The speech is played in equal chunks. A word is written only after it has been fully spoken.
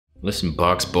Listen,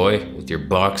 box boy, with your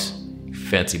box, your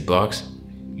fancy box,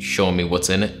 you showing me what's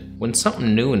in it? When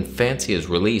something new and fancy is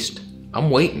released,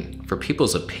 I'm waiting for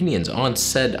people's opinions on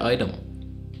said item.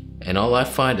 And all I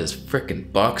find is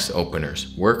frickin' box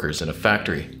openers, workers in a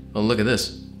factory. Oh, look at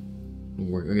this.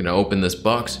 We're gonna open this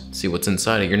box, see what's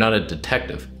inside it. You're not a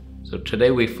detective. So today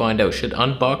we find out, should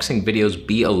unboxing videos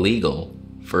be illegal,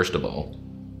 first of all?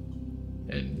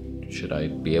 And should I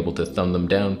be able to thumb them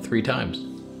down 3 times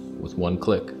with 1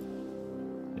 click?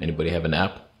 Anybody have an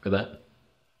app for that?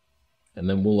 And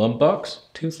then we'll unbox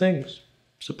 2 things.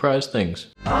 Surprise things.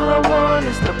 All I want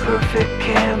is the perfect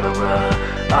camera.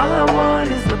 All I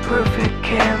want is the perfect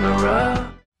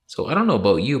camera. So I don't know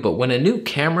about you, but when a new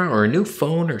camera or a new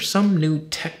phone or some new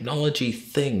technology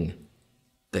thing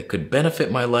that could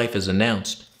benefit my life is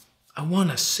announced, I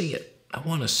want to see it. I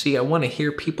want to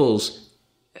hear people's,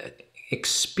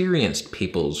 experienced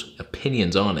people's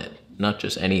opinions on it, not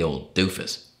just any old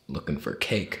doofus looking for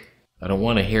cake. I don't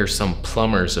want to hear some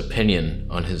plumber's opinion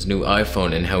on his new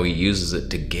iPhone and how he uses it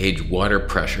to gauge water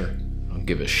pressure. I don't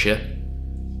give a shit.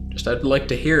 I'd like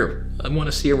to hear, I want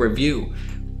to see a review.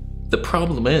 The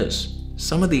problem is,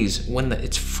 some of these, when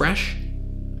it's fresh,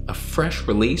 a fresh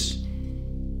release,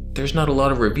 there's not a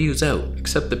lot of reviews out,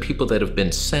 except the people that have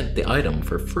been sent the item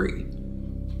for free.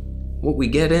 What we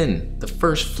get in the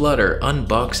first flood are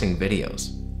unboxing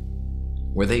videos,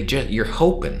 where you're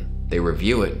hoping they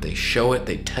review it, they show it,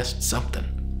 they test something.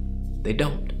 They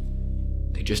don't.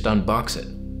 They just unbox it.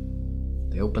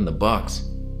 They open the box.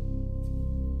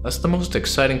 That's the most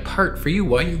exciting part for you.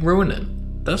 Why you ruin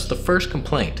it? That's the first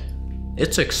complaint.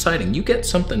 It's exciting. You get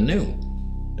something new.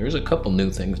 There's a couple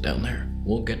new things down there.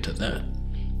 We'll get to that.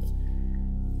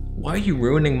 Why are you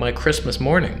ruining my Christmas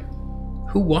morning?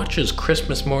 Who watches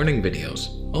Christmas morning videos?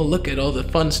 Oh, look at all the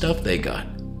fun stuff they got.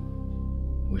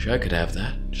 Wish I could have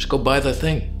that. Just go buy the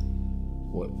thing.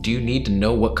 What, do you need to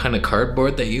know what kind of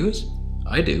cardboard they use?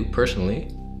 I do, personally.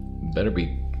 It better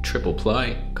be triple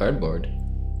ply cardboard,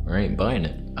 or I ain't buying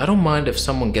it. I don't mind if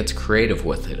someone gets creative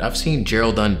with it. I've seen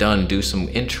Gerald Undone do some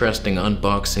interesting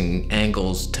unboxing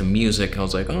angles to music. I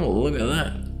was like, oh, look at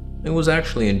that. It was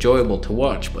actually enjoyable to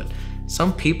watch, but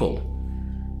some people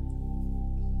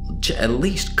at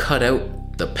least cut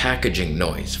out the packaging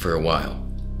noise for a while.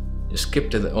 Just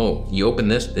skip to the, oh, you open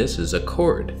this is a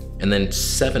cord. And then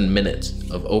 7 minutes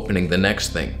of opening the next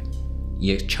thing.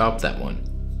 You chop that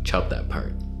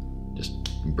part. Just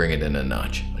bring it in a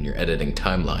notch on your editing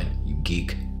timeline, you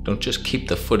geek. Don't just keep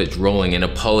the footage rolling and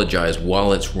apologize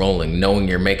while it's rolling, knowing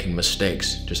you're making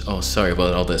mistakes. Just, oh, sorry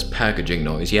about all this packaging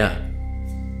noise. Yeah,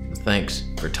 thanks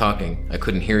for talking. I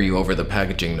couldn't hear you over the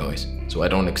packaging noise, so I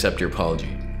don't accept your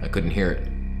apology. I couldn't hear it.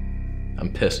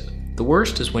 I'm pissed. The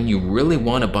worst is when you really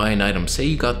want to buy an item. Say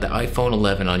you got the iPhone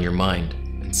 11 on your mind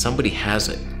and somebody has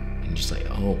it and you're just like,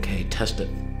 oh, okay, test it.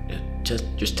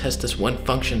 Just test this one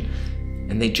function.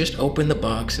 And they just open the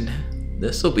box and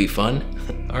this'll be fun.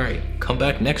 All right, come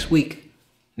back next week.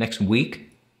 Next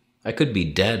week? I could be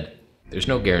dead. There's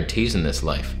no guarantees in this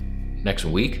life. Next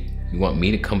week? You want me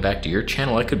to come back to your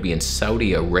channel? I could be in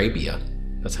Saudi Arabia.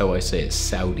 That's how I say it,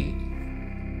 Saudi.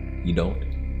 You don't?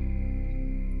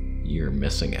 You're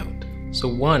missing out. So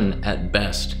 1, at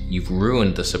best, you've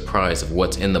ruined the surprise of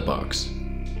what's in the box.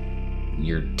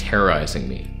 You're terrorizing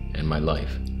me and my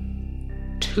life.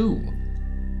 2,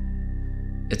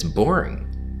 it's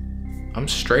boring. I'm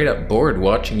straight up bored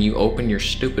watching you open your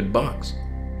stupid box.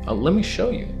 Let me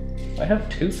show you. I have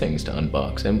 2 things to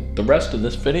unbox and the rest of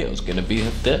this video is gonna be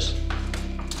this.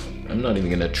 I'm not even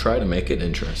gonna try to make it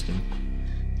interesting.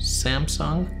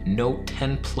 Samsung Note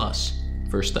 10 Plus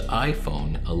versus the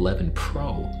iPhone 11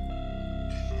 Pro.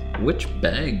 Which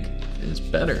bag is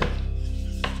better?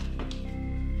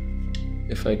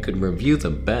 If I could review the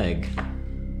bag,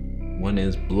 one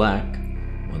is black,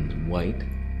 one's white.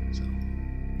 So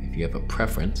if you have a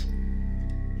preference,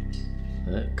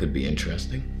 that could be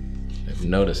interesting. I've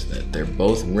noticed that they're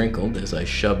both wrinkled as I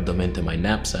shoved them into my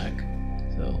knapsack.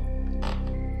 So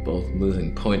both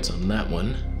losing points on that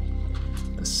one.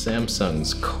 The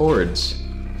Samsung's cord's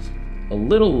a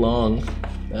little long.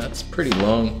 That's pretty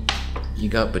long. You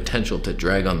got potential to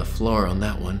drag on the floor on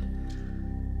that one.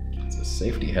 It's a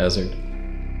safety hazard.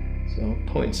 So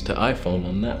points to iPhone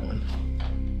on that one.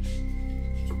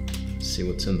 Let's see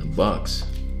what's in the box.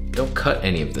 Don't cut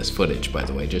any of this footage, by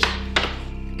the way. Just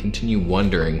continue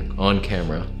wondering on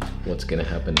camera what's gonna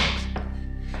happen next.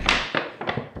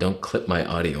 Don't clip my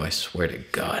audio, I swear to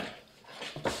God.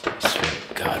 I swear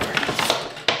to God.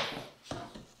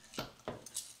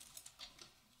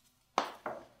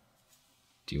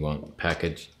 Do you want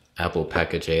Apple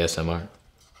package ASMR?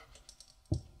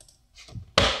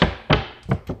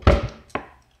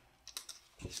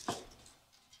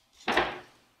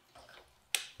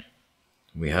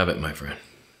 We have it, my friend.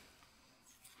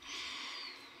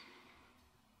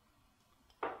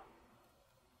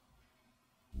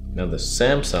 Now the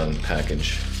Samsung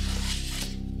package,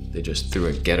 they just threw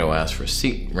a ghetto ass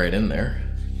receipt right in there.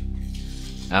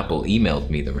 Apple emailed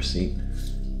me the receipt.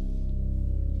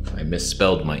 I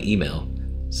misspelled my email,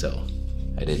 so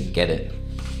I didn't get it.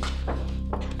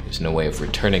 There's no way of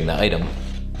returning the item,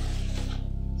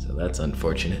 so that's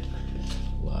unfortunate.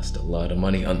 Lost a lot of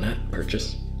money on that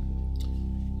purchase.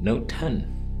 Note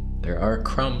 10. There are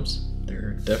crumbs. There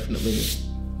are definitely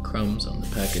crumbs on the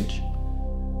package.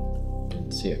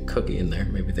 Didn't see a cookie in there.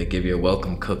 Maybe they give you a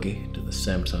welcome cookie to the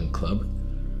Samsung Club.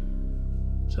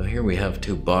 So here we have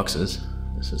 2 boxes.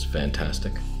 This is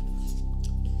fantastic.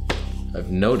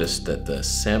 I've noticed that the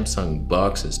Samsung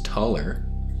box is taller.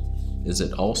 Is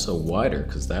it also wider?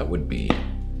 Because that would be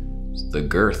the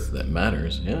girth that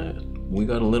matters. Yeah, we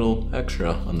got a little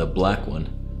extra on the black one.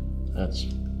 That's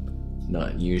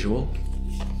not usual.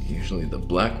 Usually the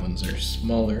black ones are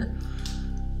smaller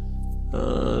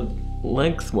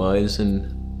lengthwise,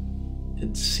 and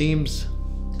it seems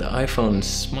the iPhone's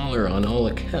smaller on all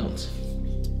accounts.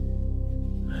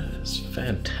 That is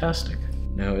fantastic.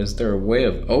 Now, is there a way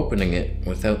of opening it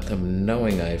without them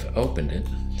knowing I've opened it,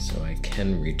 so I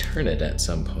can return it at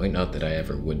some point? Not that I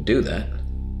ever would do that.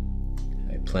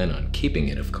 I plan on keeping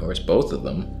it, of course, both of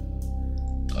them.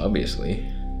 Obviously,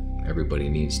 everybody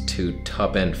needs 2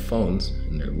 top-end phones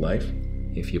in their life.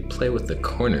 If you play with the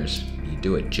corners, you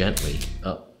do it gently.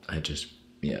 Oh, I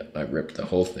ripped the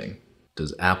whole thing.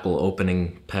 Does Apple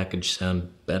opening package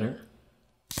sound better?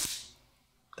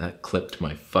 That clipped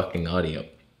my fucking audio.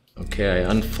 Okay,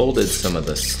 I unfolded some of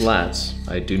the slats.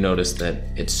 I do notice that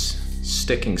it's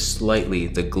sticking slightly,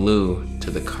 the glue, to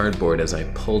the cardboard as I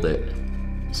pulled it.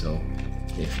 So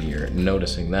if you're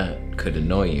noticing that, could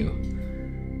annoy you,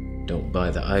 don't buy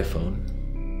the iPhone.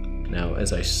 Now,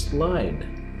 as I slide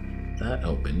that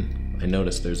open, I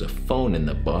notice there's a phone in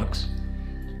the box.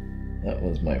 That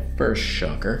was my first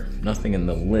shocker. Nothing in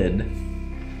the lid.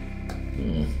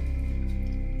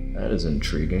 That is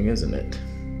intriguing, isn't it?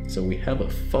 So we have a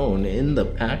phone in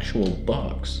the actual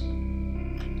box.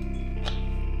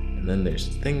 And then there's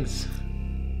things,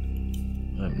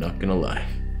 I'm not gonna lie.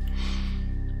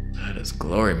 That is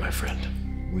glory, my friend.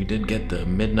 We did get the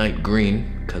midnight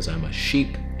green, because I'm a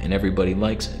sheep and everybody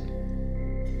likes it.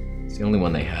 It's the only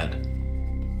one they had.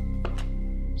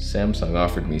 Samsung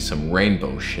offered me some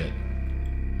rainbow shit.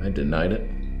 I denied it.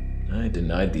 I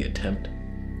denied the attempt.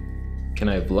 Can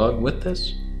I vlog with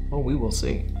this? Well, we will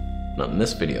see. Not in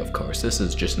this video, of course. This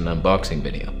is just an unboxing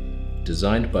video.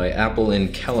 Designed by Apple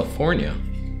in California.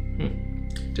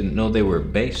 Didn't know they were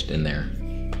based in there.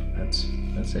 That's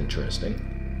interesting.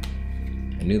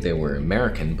 I knew they were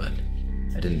American, but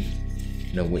I didn't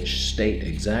know which state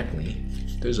exactly.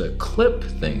 There's a clip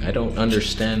thing. I don't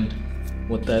understand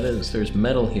what that is. There's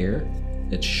metal here.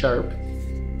 It's sharp.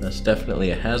 That's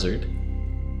definitely a hazard.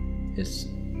 It's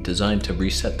designed to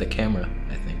reset the camera,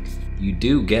 I think. You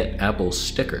do get Apple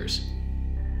stickers.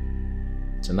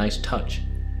 It's a nice touch,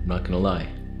 I'm not gonna lie.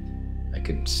 I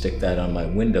could stick that on my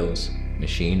Windows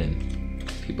machine and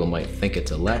people might think it's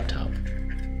a laptop.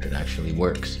 It actually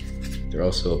works. There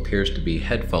also appears to be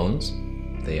headphones.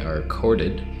 They are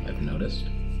corded, I've noticed.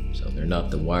 So they're not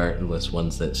the wireless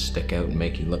ones that stick out and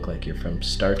make you look like you're from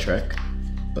Star Trek,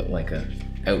 but like a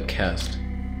outcast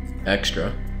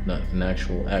extra, not an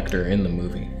actual actor in the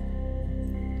movie.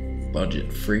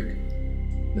 Budget freak.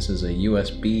 This is a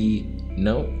USB,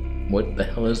 no, what the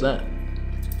hell is that?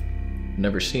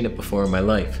 Never seen it before in my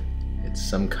life. It's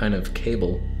some kind of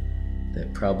cable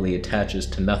that probably attaches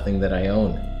to nothing that I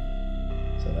own.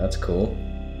 So that's cool.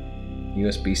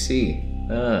 USB-C,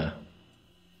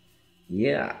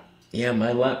 yeah,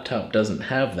 my laptop doesn't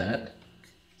have that.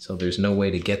 So there's no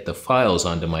way to get the files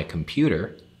onto my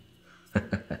computer.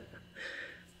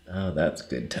 Oh, that's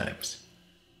good times.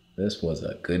 This was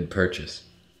a good purchase.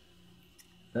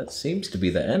 That seems to be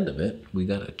the end of it. We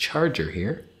got a charger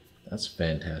here. That's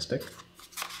fantastic.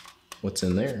 What's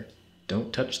in there?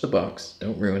 Don't touch the box.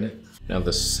 Don't ruin it. Now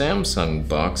the Samsung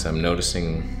box, I'm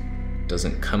noticing,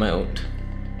 doesn't come out.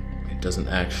 It doesn't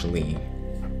actually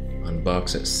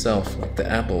unbox itself like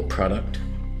the Apple product.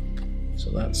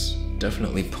 So that's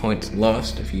definitely point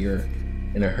lost if you're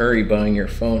in a hurry buying your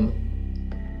phone.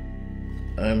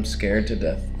 I'm scared to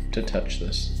death to touch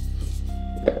this.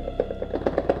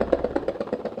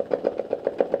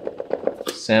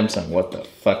 Samsung, what the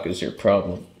fuck is your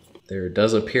problem? There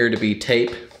does appear to be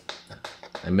tape.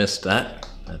 I missed that.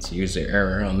 That's user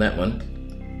error on that one.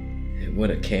 It would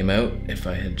have came out if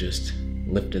I had just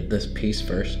lifted this piece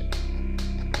first.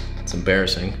 It's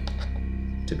embarrassing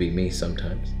to be me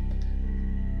sometimes.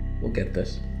 We'll get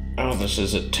this. Oh, this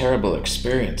is a terrible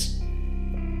experience.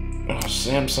 Oh,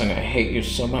 Samsung, I hate you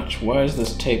so much. Why is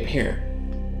this tape here?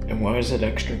 And why is it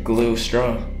extra glue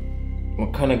strong?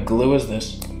 What kind of glue is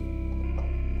this?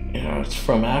 You know, it's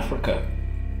from Africa.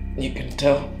 You can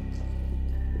tell.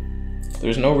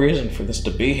 There's no reason for this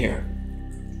to be here.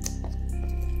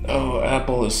 Oh,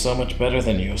 Apple is so much better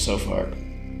than you so far.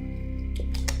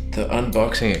 The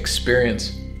unboxing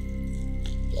experience,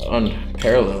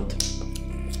 unparalleled.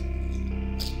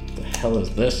 The hell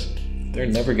is this? They're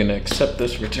never gonna accept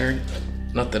this return.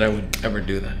 Not that I would ever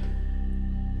do that.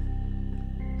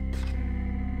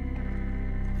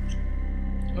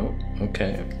 Oh,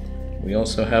 okay. We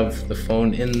also have the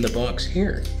phone in the box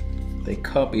here. They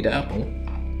copied Apple.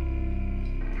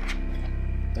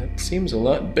 That seems a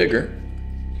lot bigger.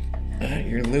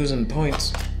 You're losing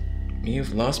points.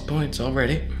 You've lost points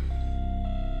already.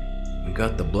 We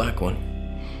got the black one.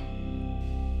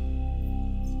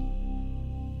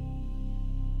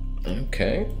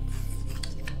 Okay.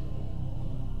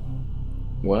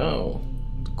 Wow.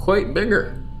 Quite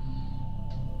bigger.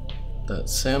 That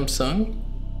Samsung.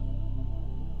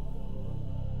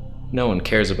 No one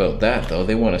cares about that though.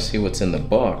 They want to see what's in the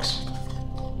box.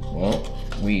 Well,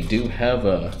 we do have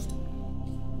a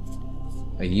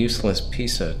useless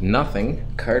piece of nothing,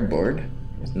 cardboard.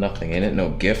 There's nothing in it,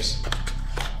 no gifts.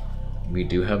 We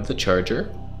do have the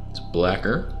charger. It's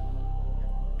blacker.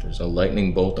 There's a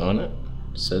lightning bolt on it.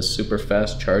 It says super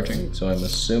fast charging, so I'm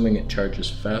assuming it charges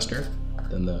faster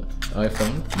than the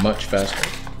iPhone, much faster.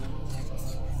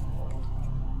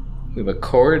 We have a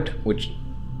cord which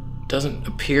doesn't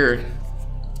appear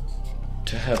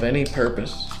to have any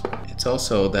purpose. It's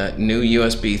also that new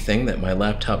USB thing that my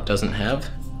laptop doesn't have.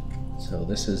 So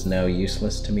this is now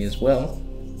useless to me as well.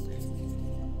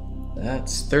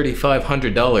 That's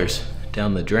 $3,500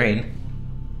 down the drain.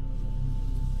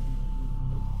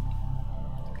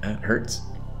 That hurts.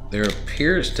 There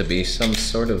appears to be some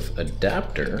sort of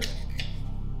adapter.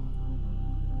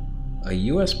 A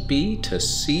USB to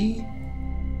C?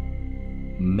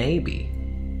 Maybe.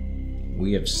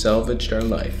 We have salvaged our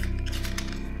life.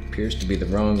 Appears to be the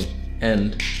wrong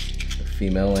end. The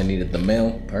female, I needed the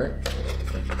male part.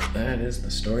 But that is the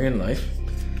story in life.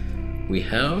 We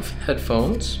have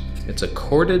headphones. It's a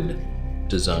corded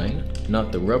design,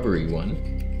 not the rubbery one.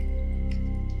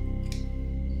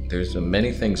 There's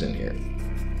many things in here.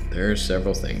 There are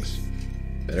several things.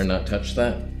 Better not touch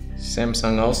that.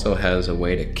 Samsung also has a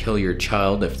way to kill your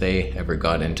child if they ever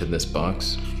got into this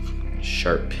box.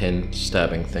 Sharp pin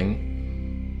stabbing thing.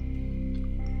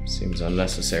 Seems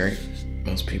unnecessary.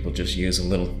 Most people just use a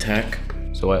little tack.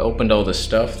 So I opened all this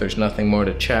stuff. There's nothing more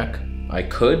to check. I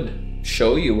could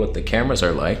show you what the cameras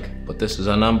are like, but this is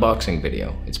an unboxing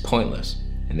video. It's pointless,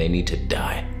 and they need to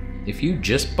die. If you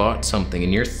just bought something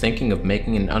and you're thinking of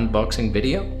making an unboxing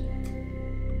video,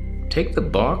 take the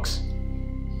box,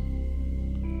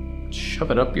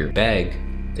 shove it up your bag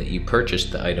that you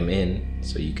purchased the item in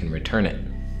so you can return it,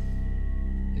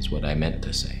 is what I meant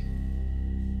to say.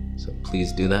 So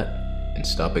please do that and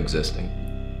stop existing.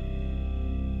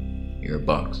 You're a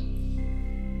box.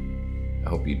 I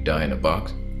hope you die in a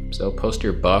box. So post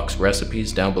your box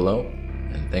recipes down below,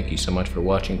 and thank you so much for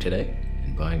watching today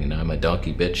and buying an I'm a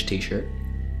Donkey Bitch t-shirt.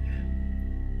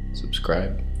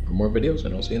 Subscribe for more videos,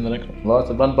 and I'll see you in the next one. Lots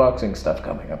of unboxing stuff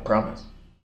coming, I promise.